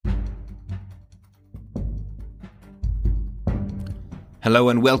Hello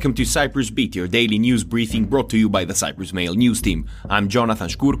and welcome to Cyprus Beat, your daily news briefing brought to you by the Cyprus Mail news team. I'm Jonathan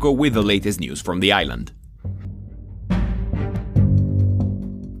Shkurko with the latest news from the island.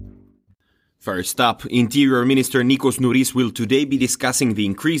 First up, Interior Minister Nicos Nouris will today be discussing the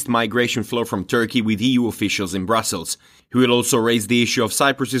increased migration flow from Turkey with EU officials in Brussels. He will also raise the issue of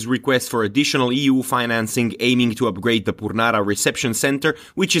Cyprus's request for additional EU financing aiming to upgrade the Purnara reception centre,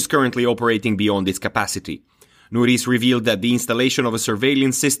 which is currently operating beyond its capacity. Nouris revealed that the installation of a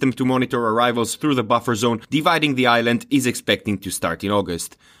surveillance system to monitor arrivals through the buffer zone dividing the island is expecting to start in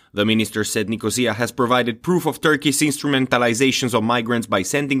August. The minister said Nicosia has provided proof of Turkey's instrumentalizations of migrants by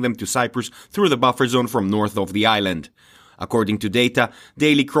sending them to Cyprus through the buffer zone from north of the island. According to data,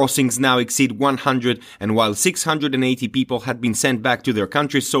 daily crossings now exceed 100, and while 680 people had been sent back to their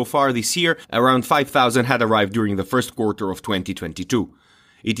countries so far this year, around 5,000 had arrived during the first quarter of 2022.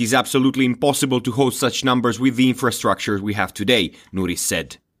 It is absolutely impossible to host such numbers with the infrastructure we have today, Nouris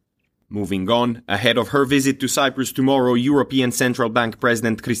said. Moving on, ahead of her visit to Cyprus tomorrow, European Central Bank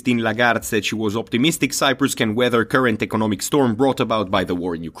President Christine Lagarde said she was optimistic Cyprus can weather current economic storm brought about by the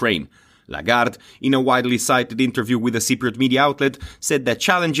war in Ukraine. Lagarde, in a widely cited interview with a Cypriot media outlet, said that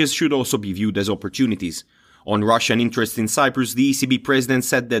challenges should also be viewed as opportunities. On Russian interests in Cyprus, the ECB president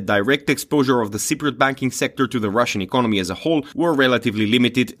said that direct exposure of the Cypriot banking sector to the Russian economy as a whole were relatively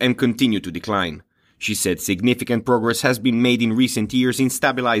limited and continue to decline. She said significant progress has been made in recent years in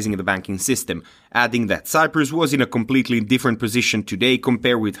stabilizing the banking system, adding that Cyprus was in a completely different position today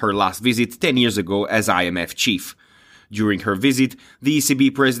compared with her last visit 10 years ago as IMF chief. During her visit, the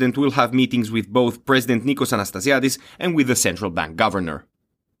ECB president will have meetings with both President Nikos Anastasiadis and with the central bank governor.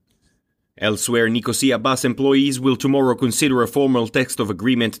 Elsewhere, Nicosia bus employees will tomorrow consider a formal text of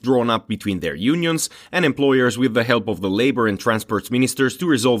agreement drawn up between their unions and employers with the help of the Labour and Transport ministers to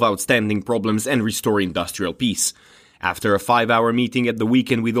resolve outstanding problems and restore industrial peace. After a 5-hour meeting at the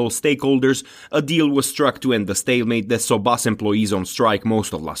weekend with all stakeholders, a deal was struck to end the stalemate that saw bus employees on strike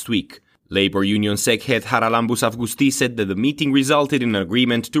most of last week. Labour Union Sec head Haralambous Avgousti said that the meeting resulted in an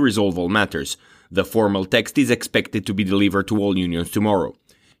agreement to resolve all matters. The formal text is expected to be delivered to all unions tomorrow.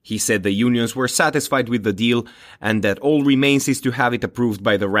 He said the unions were satisfied with the deal and that all remains is to have it approved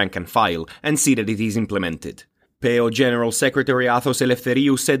by the rank and file and see that it is implemented. PEO General Secretary Athos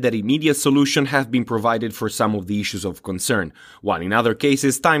Eleftheriou said that immediate solutions have been provided for some of the issues of concern, while in other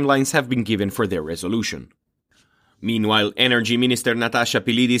cases timelines have been given for their resolution. Meanwhile, Energy Minister Natasha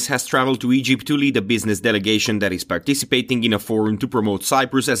Pilidis has traveled to Egypt to lead a business delegation that is participating in a forum to promote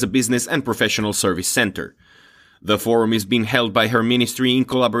Cyprus as a business and professional service center. The forum is being held by her ministry in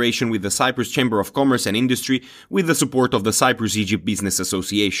collaboration with the Cyprus Chamber of Commerce and Industry with the support of the Cyprus-Egypt Business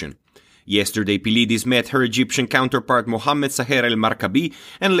Association. Yesterday, Pilidis met her Egyptian counterpart Mohammed Saher El Markabi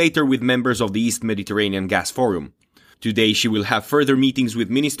and later with members of the East Mediterranean Gas Forum. Today she will have further meetings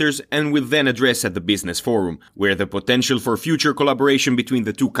with ministers and will then address at the Business Forum, where the potential for future collaboration between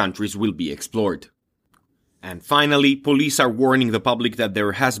the two countries will be explored. And finally, police are warning the public that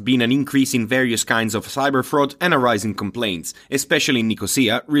there has been an increase in various kinds of cyberfraud and a rise in complaints, especially in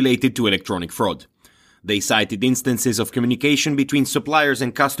Nicosia, related to electronic fraud. They cited instances of communication between suppliers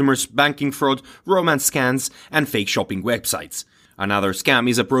and customers, banking fraud, romance scams, and fake shopping websites. Another scam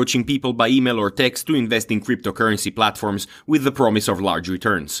is approaching people by email or text to invest in cryptocurrency platforms with the promise of large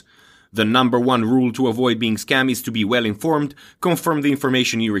returns. The number one rule to avoid being scammed is to be well informed, confirm the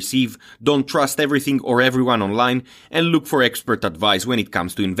information you receive, don't trust everything or everyone online, and look for expert advice when it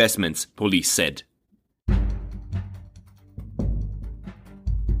comes to investments, police said.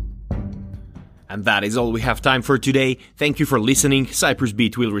 And that is all we have time for today. Thank you for listening. Cyprus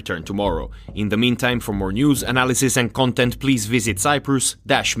Beat will return tomorrow. In the meantime, for more news, analysis and content, please visit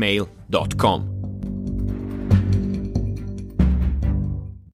cyprus-mail.com.